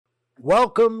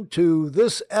Welcome to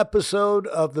this episode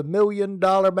of the $1 Million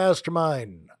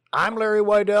Mastermind. I'm Larry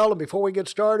Weidel, and before we get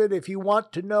started, if you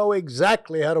want to know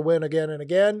exactly how to win again and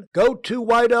again, go to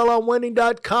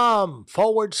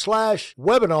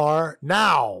weidelonwinning.com/webinar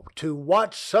now to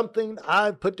watch something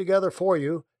I've put together for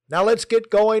you. Now let's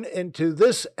get going into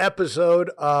this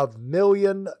episode of $1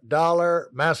 Million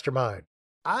Mastermind.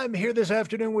 I'm here this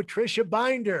afternoon with Tricia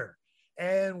Binder,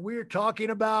 and we're talking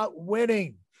about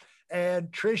winning.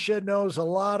 And Tricia knows a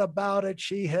lot about it.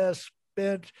 She has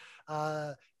spent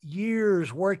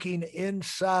years working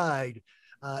inside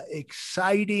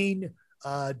exciting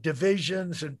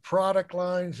divisions and product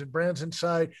lines and brands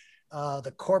inside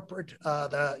the corporate,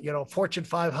 Fortune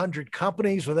 500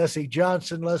 companies with S.E.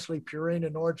 Johnson, Leslie Purine,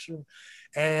 and Nordstrom.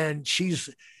 And she's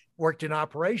worked in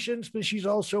operations, but she's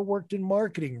also worked in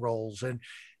marketing roles. And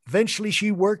eventually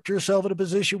she worked herself in a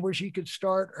position where she could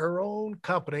start her own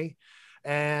company.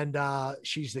 And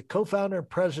she's the co-founder and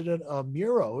president of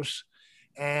Muros,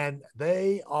 and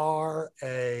they are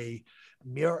they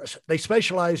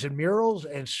specialize in murals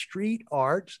and street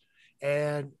arts.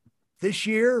 And this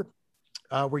year,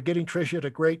 we're getting Tricia at a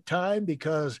great time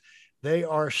because they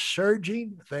are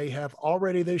surging. They have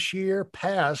already this year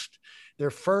passed their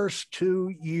first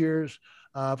 2 years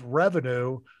of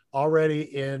revenue already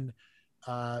in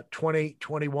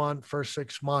 2021, first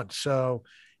 6 months. So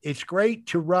it's great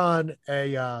to run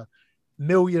a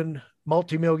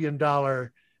multi-million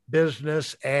dollar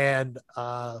business. And,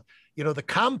 the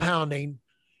compounding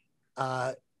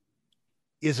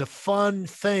is a fun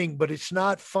thing, but it's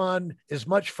not as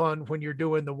much fun when you're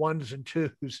doing the ones and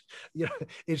twos.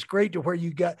 It's great to where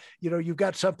you've got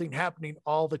something happening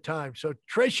all the time. So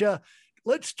Tricia,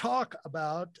 let's talk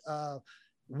about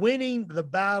winning the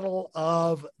battle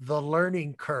of the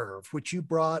learning curve, which you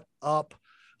brought up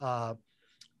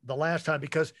the last time,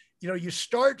 because you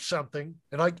start something,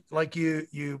 and like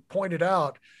you pointed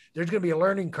out, there's going to be a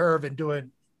learning curve in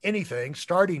doing anything,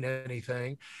 starting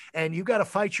anything, and you've got to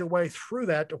fight your way through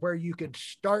that to where you can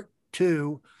start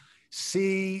to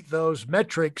see those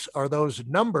metrics or those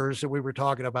numbers that we were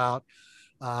talking about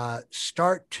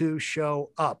start to show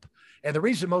up. And the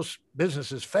reason most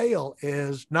businesses fail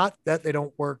is not that they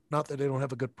don't work, not that they don't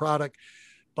have a good product,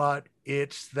 but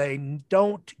it's they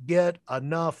don't get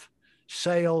enough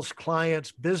sales,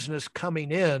 clients, business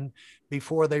coming in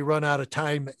before they run out of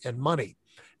time and money.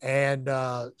 And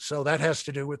so that has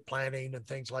to do with planning and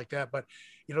things like that. But,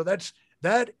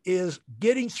 that is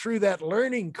getting through that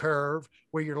learning curve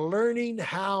where you're learning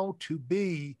how to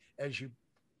be, as you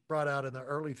brought out in the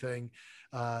early thing,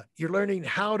 you're learning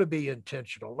how to be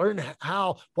intentional,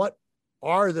 what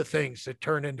are the things that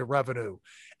turn into revenue,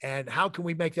 and how can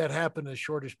we make that happen in the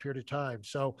shortest period of time.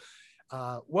 So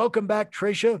welcome back,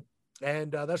 Tricia.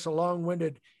 And that's a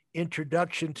long-winded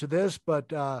introduction to this,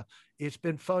 but it's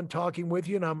been fun talking with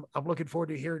you, and I'm looking forward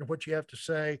to hearing what you have to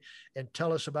say and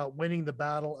tell us about winning the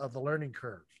battle of the learning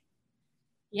curve.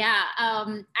 Yeah,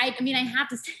 I have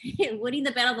to say, winning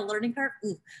the battle of the learning curve,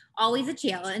 always a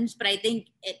challenge, but I think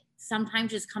it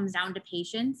sometimes just comes down to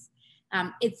patience.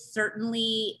 It's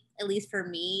certainly, at least for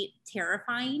me,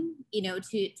 terrifying,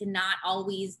 to not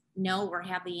always know or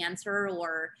have the answer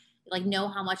or know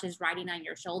how much is riding on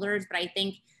your shoulders. But I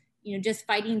think, just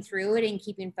fighting through it and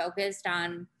keeping focused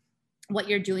on what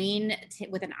you're doing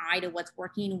with an eye to what's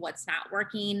working, what's not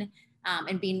working,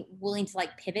 and being willing to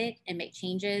pivot and make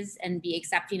changes and be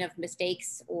accepting of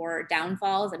mistakes or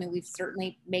downfalls. We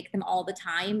certainly make them all the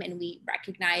time. And we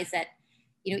recognize that,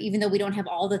 even though we don't have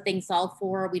all the things solved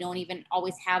for, we don't even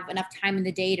always have enough time in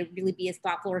the day to really be as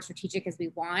thoughtful or strategic as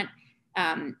we want.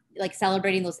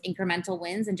 Celebrating those incremental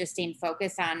wins and just staying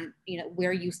focused on,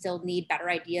 where you still need better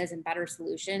ideas and better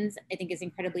solutions, I think is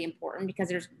incredibly important, because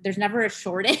there's never a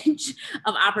shortage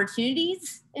of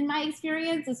opportunities in my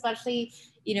experience, especially,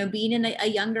 being in a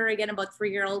younger, again, about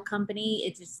 3-year-old company.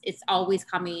 It's always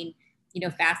coming,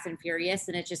 fast and furious.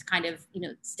 And it's just kind of,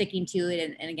 sticking to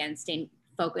it and again, staying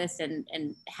focused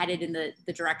and headed in the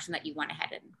direction that you want to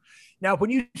head in. Now,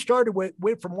 when you started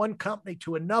went from one company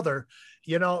to another,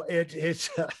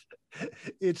 it's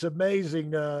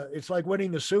amazing. It's like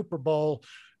winning the Super Bowl,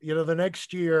 the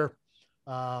next year,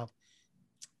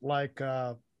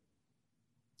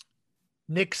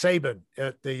 Nick Saban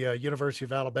at the University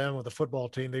of Alabama with the football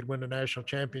team, they'd win the national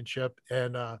championship,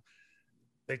 and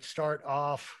they'd start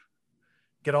off,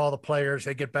 get all the players,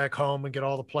 they get back home and get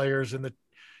all the players in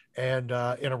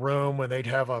a room, and they'd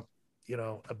have a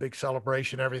big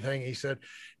celebration, everything. He said,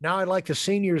 now I'd like the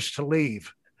seniors to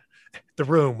leave the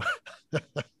room.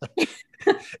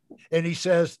 And he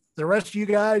says, the rest of you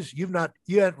guys, you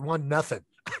haven't won nothing.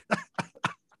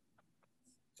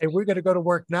 and we're going to go to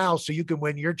work now so you can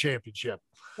win your championship.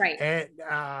 Right. And,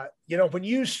 when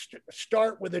you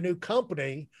start with a new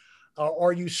company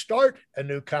or you start a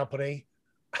new company,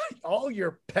 all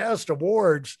your past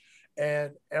awards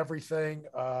and everything,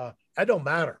 that don't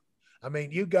matter. I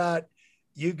mean, you got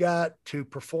to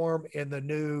perform in the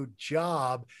new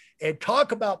job and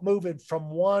talk about moving from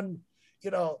one,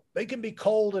 they can be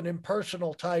cold and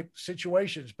impersonal type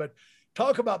situations, but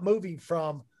talk about moving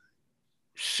from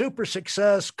super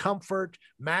success, comfort,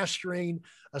 mastering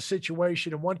a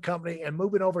situation in one company and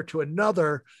moving over to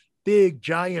another big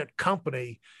giant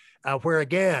company where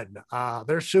again,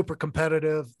 they're super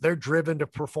competitive. They're driven to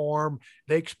perform.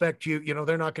 They expect you,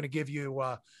 they're not going to give you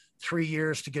 3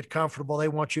 years to get comfortable. They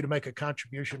want you to make a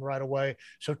contribution right away.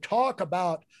 So talk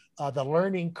about the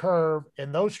learning curve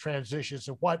and those transitions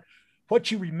and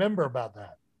what you remember about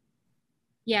that.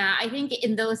 Yeah, I think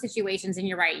in those situations, and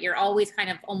you're right, you're always kind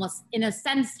of almost in a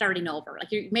sense starting over. Like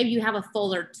maybe you have a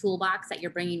fuller toolbox that you're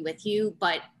bringing with you,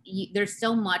 but there's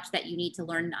so much that you need to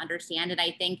learn and understand. And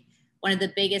I think one of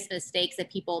the biggest mistakes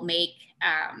that people make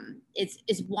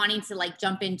is wanting to like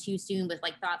jump in too soon with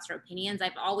like thoughts or opinions.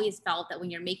 I've always felt that when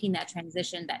you're making that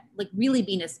transition, that like really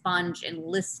being a sponge and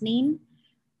listening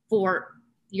for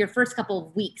your first couple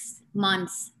of weeks,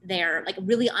 months there, like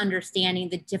really understanding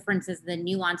the differences, the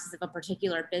nuances of a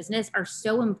particular business are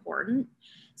so important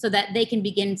so that they can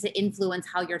begin to influence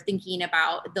how you're thinking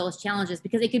about those challenges,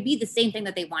 because it could be the same thing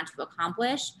that they want to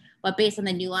accomplish, but based on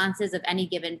the nuances of any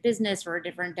given business or a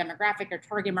different demographic or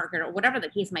target market or whatever the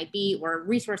case might be, or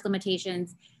resource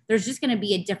limitations, there's just going to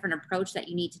be a different approach that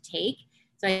you need to take.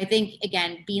 So I think,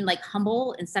 again, being like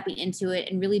humble and stepping into it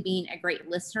and really being a great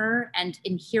listener and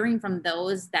in hearing from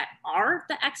those that are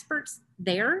the experts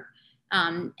there,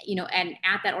 and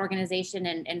at that organization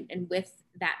and with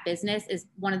that business is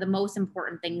one of the most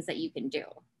important things that you can do.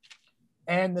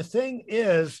 And the thing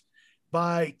is,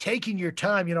 by taking your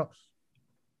time,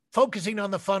 focusing on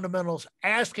the fundamentals,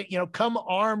 asking, come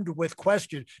armed with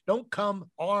questions. Don't come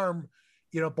armed,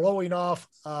 blowing off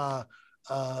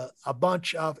a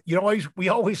bunch of, we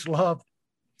always love,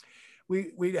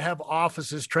 we have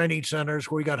offices, training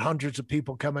centers where we got hundreds of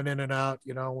people coming in and out,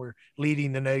 we're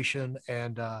leading the nation.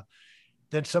 And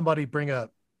then somebody bring a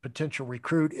potential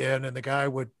recruit in and the guy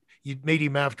you'd meet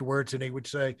him afterwards and he would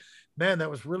say, man, that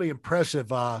was really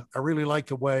impressive. I really like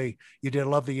the way you did. I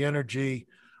love the energy.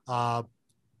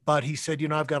 But he said,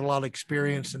 I've got a lot of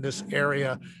experience in this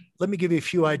area. Let me give you a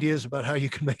few ideas about how you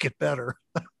can make it better.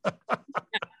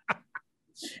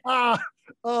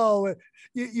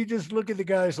 You just look at the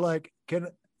guys like,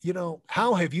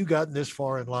 how have you gotten this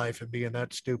far in life and being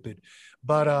that stupid?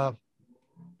 But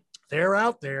they're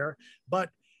out there.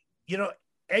 But,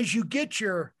 as you get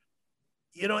in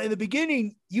the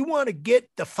beginning, you want to get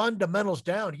the fundamentals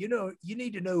down. You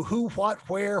need to know who, what,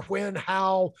 where, when,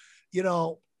 how,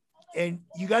 and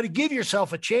you got to give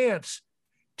yourself a chance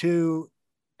to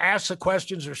ask the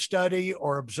questions or study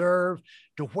or observe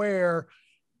to where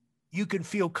you can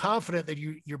feel confident that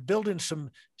you're building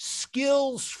some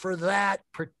skills for that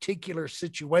particular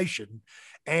situation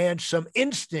and some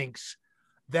instincts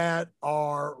that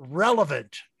are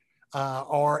relevant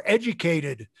or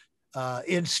educated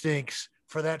instincts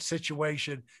for that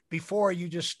situation before you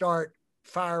just start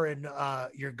firing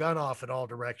your gun off in all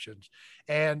directions.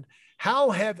 And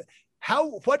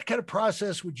what kind of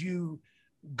process would you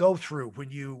go through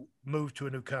when you move to a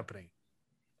new company?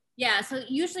 Yeah, so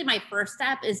usually my first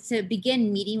step is to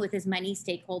begin meeting with as many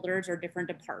stakeholders or different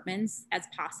departments as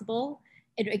possible.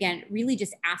 And again, really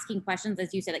just asking questions,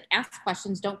 as you said, like ask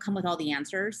questions, don't come with all the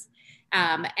answers.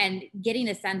 And getting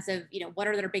a sense of, what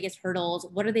are their biggest hurdles?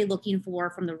 What are they looking for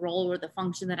from the role or the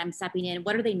function that I'm stepping in?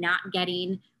 What are they not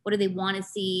getting? What do they want to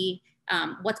see?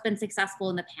 What's been successful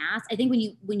in the past? I think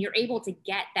when you're able to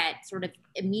get that sort of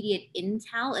immediate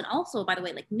intel, and also, by the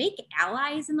way, like make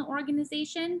allies in the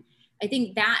organization, I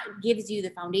think that gives you the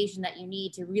foundation that you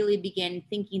need to really begin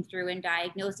thinking through and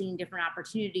diagnosing different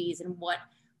opportunities and what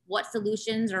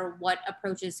solutions or what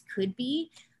approaches could be.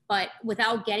 But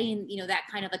without getting, that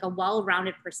kind of like a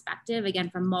well-rounded perspective, again,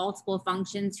 from multiple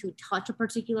functions who touch a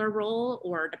particular role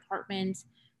or department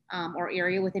or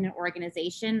area within an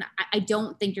organization, I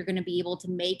don't think you're going to be able to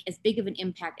make as big of an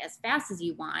impact as fast as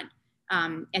you want,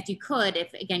 as you could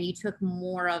if, again, you took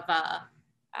more of a,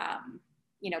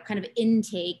 kind of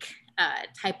intake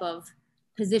type of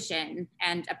position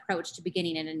and approach to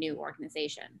beginning in a new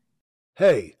organization.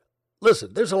 Hey,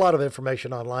 listen, there's a lot of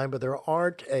information online, but there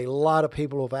aren't a lot of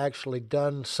people who've actually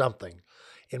done something.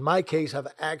 In my case,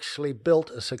 I've actually built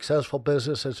a successful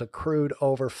business that's accrued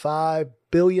over $5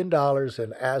 billion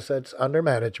in assets under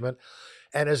management.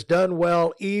 and has done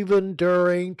well even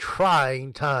during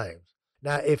trying times.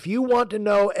 Now, if you want to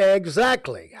know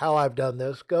exactly how I've done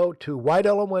this, go to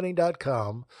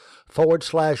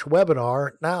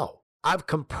whitelmwinning.com/webinar now. I've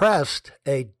compressed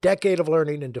a decade of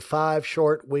learning into 5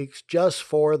 short weeks just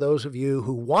for those of you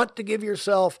who want to give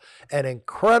yourself an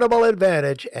incredible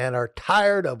advantage and are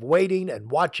tired of waiting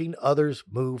and watching others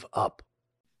move up.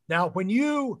 Now, when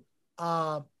you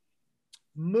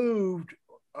moved,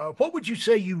 what would you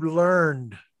say you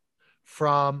learned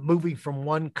from moving from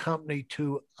one company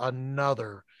to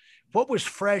another? What was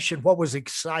fresh and what was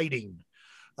exciting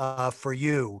for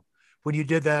you when you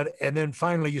did that? And then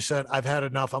finally you said, I've had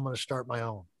enough. I'm going to start my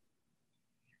own.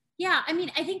 Yeah. I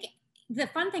mean, I think the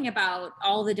fun thing about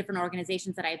all the different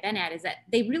organizations that I've been at is that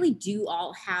they really do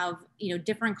all have,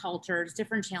 different cultures,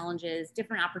 different challenges,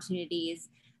 different opportunities.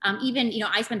 Even,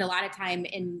 I spent a lot of time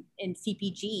in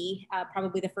CPG,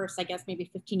 probably the first, I guess, maybe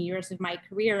 15 years of my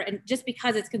career. And just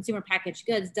because it's consumer packaged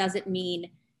goods doesn't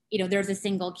mean, there's a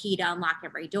single key to unlock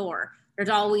every door. There's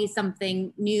always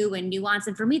something new and nuanced.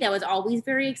 And for me, that was always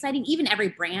very exciting. Even every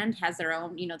brand has their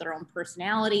own, their own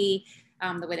personality,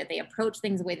 the way that they approach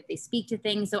things, the way that they speak to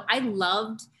things. So I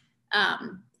loved,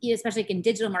 especially in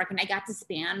digital marketing, I got to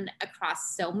span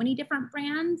across so many different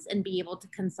brands and be able to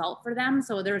consult for them.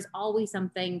 So there's always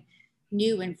something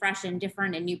new and fresh and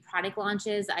different and new product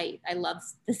launches. I love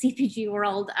the CPG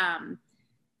world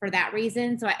for that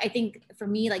reason. So I think for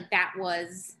me, like that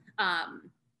was,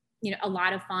 a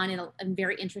lot of fun and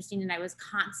very interesting. And I was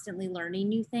constantly learning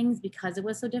new things because it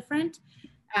was so different.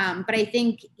 But I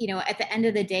think, at the end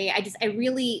of the day, I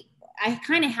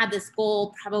kind of had this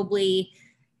goal probably,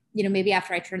 maybe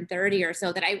after I turned 30 or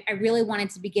so, that I really wanted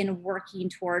to begin working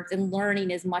towards and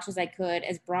learning as much as I could,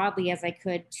 as broadly as I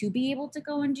could, to be able to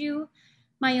go and do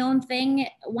my own thing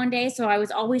one day. So I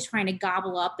was always trying to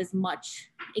gobble up as much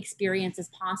experience as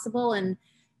possible. And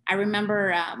I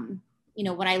remember,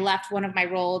 when I left one of my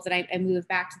roles and I moved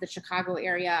back to the Chicago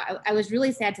area, I was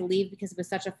really sad to leave because it was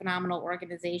such a phenomenal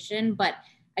organization, but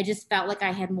I just felt like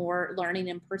I had more learning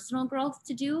and personal growth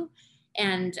to do.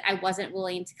 And I wasn't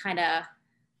willing to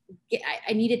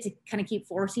I needed to kind of keep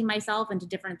forcing myself into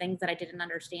different things that I didn't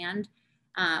understand.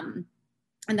 And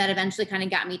that eventually kind of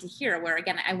got me to here, where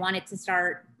again, I wanted to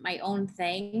start my own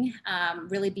thing,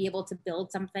 really be able to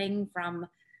build something from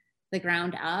the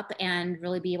ground up and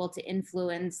really be able to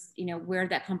influence, where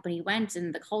that company went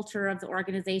and the culture of the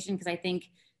organization. Because I think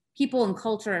people and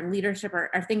culture and leadership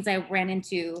are things I ran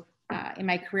into in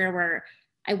my career where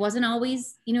I wasn't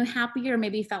always, happy, or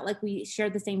maybe felt like we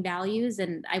shared the same values.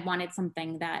 And I wanted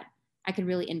something that I could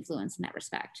really influence in that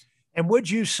respect. And would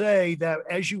you say that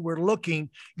as you were looking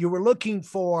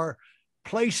for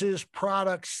places,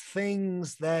 products,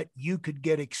 things that you could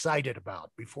get excited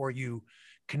about before you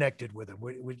connected with them?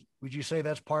 Would you say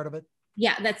that's part of it?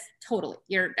 Yeah, that's totally.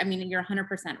 You're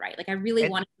 100% right. Like I really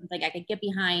wanted something I could get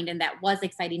behind and that was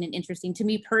exciting and interesting to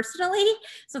me personally,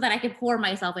 so that I could pour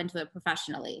myself into it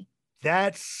professionally.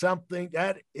 That's something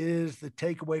that is the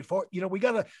takeaway for, we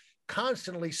got to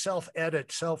constantly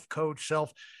self-edit, self-coach,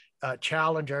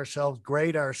 challenge ourselves,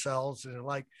 grade ourselves, and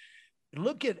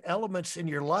look at elements in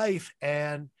your life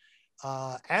and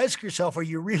ask yourself, are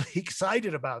you really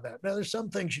excited about that? Now, there's some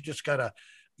things you just got to,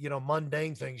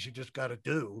 mundane things you just got to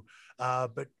do.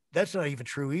 But that's not even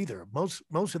true either.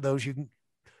 Most of those you can,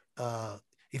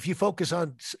 if you focus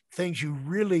on things you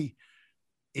really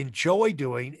enjoy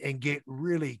doing and get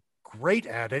really great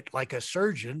at it, like a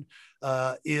surgeon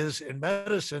is in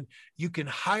medicine, you can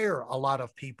hire a lot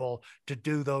of people to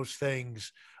do those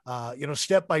things.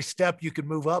 Step by step, you can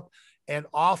move up and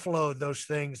offload those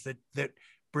things that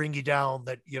bring you down,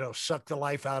 that, suck the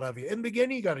life out of you. In the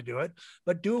beginning, you got to do it,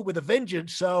 but do it with a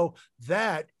vengeance so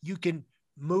that you can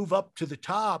move up to the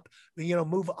top,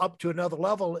 move up to another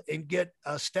level and get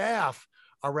a staff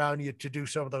around you to do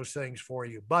some of those things for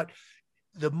you. But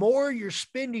the more you're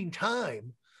spending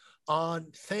time on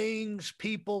things,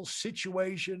 people,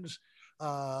 situations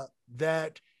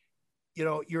that,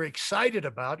 you're excited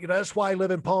about, that's why I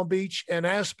live in Palm Beach and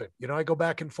Aspen. I go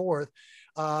back and forth.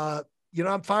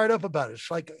 I'm fired up about it.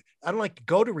 It's like, I don't like to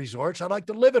go to resorts. I like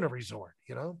to live in a resort,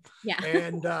 Yeah.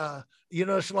 And,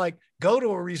 it's like, go to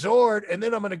a resort and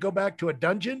then I'm going to go back to a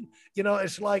dungeon.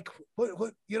 It's like,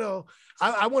 what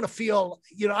I want to feel,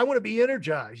 I want to be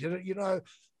energized.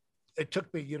 It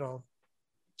took me,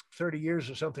 30 years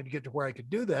or something to get to where I could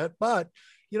do that. But,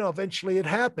 eventually it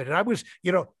happened. And I was,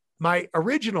 my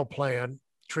original plan,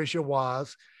 Tricia,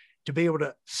 was to be able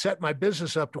to set my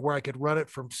business up to where I could run it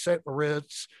from St.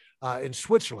 Moritz in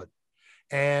Switzerland,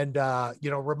 and,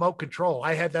 remote control.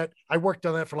 I had that. I worked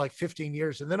on that for like 15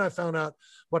 years. And then I found out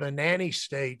what a nanny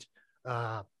state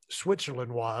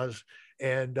Switzerland was,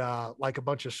 and like a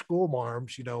bunch of school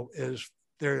marms, is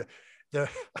they're the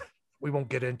we won't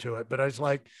get into it, but I was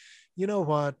like, you know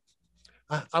what,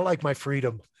 I like my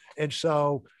freedom, and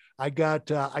so I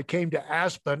came to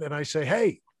Aspen, and I say,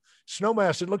 hey,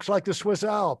 Snowmass, it looks like the Swiss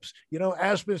Alps.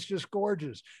 Aspen's just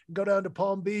gorgeous. Go down to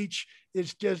Palm Beach,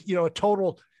 it's just a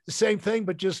total the same thing,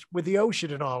 but just with the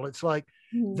ocean and all. It's like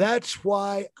that's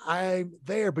why I'm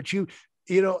there. But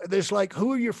there's like,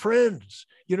 who are your friends?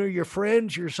 Your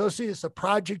friends, your associates, the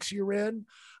projects you're in.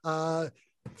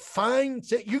 Find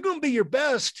that you're going to be your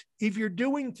best if you're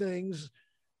doing things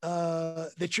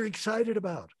that you're excited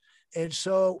about. And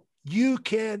so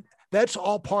that's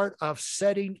all part of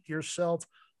setting yourself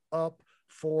up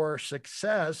for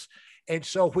success. And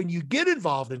so when you get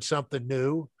involved in something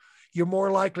new, you're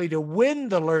more likely to win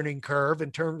the learning curve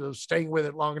in terms of staying with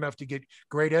it long enough to get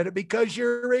great at it because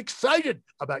you're excited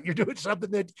about it. You're doing something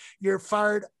that you're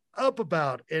fired up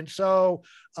about. And so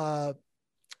what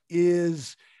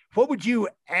would you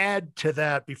add to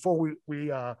that before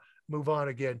we move on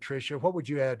again, Tricia? What would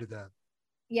you add to that?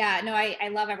 Yeah, no, I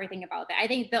love everything about that. I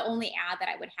think the only add that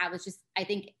I would have is just, I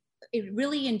think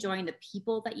really enjoying the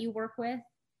people that you work with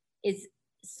is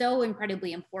so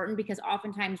incredibly important, because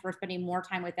oftentimes we're spending more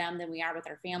time with them than we are with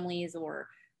our families, or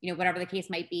whatever the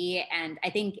case might be. And I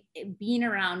think being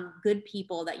around good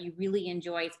people that you really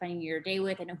enjoy spending your day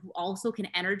with, and who also can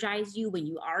energize you when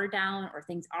you are down or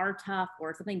things are tough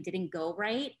or something didn't go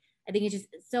right, I think it's just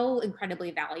so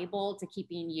incredibly valuable to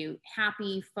keeping you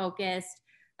happy, focused,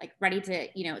 like ready to,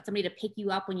 somebody to pick you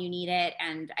up when you need it.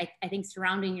 And I think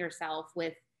surrounding yourself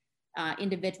with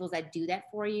individuals that do that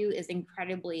for you is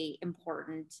incredibly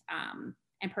important and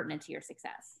pertinent to your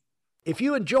success. If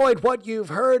you enjoyed what you've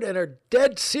heard and are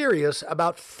dead serious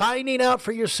about finding out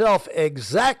for yourself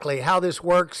exactly how this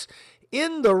works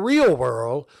in the real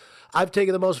world, I've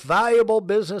taken the most valuable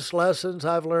business lessons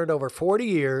I've learned over 40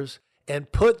 years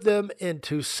and put them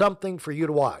into something for you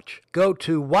to watch. Go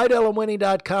to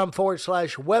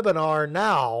whiteelementary.com/webinar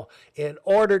now in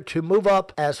order to move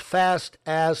up as fast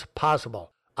as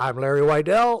possible. I'm Larry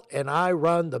Weidel, and I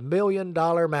run the $1 Million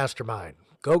Mastermind.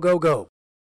 Go, go, go.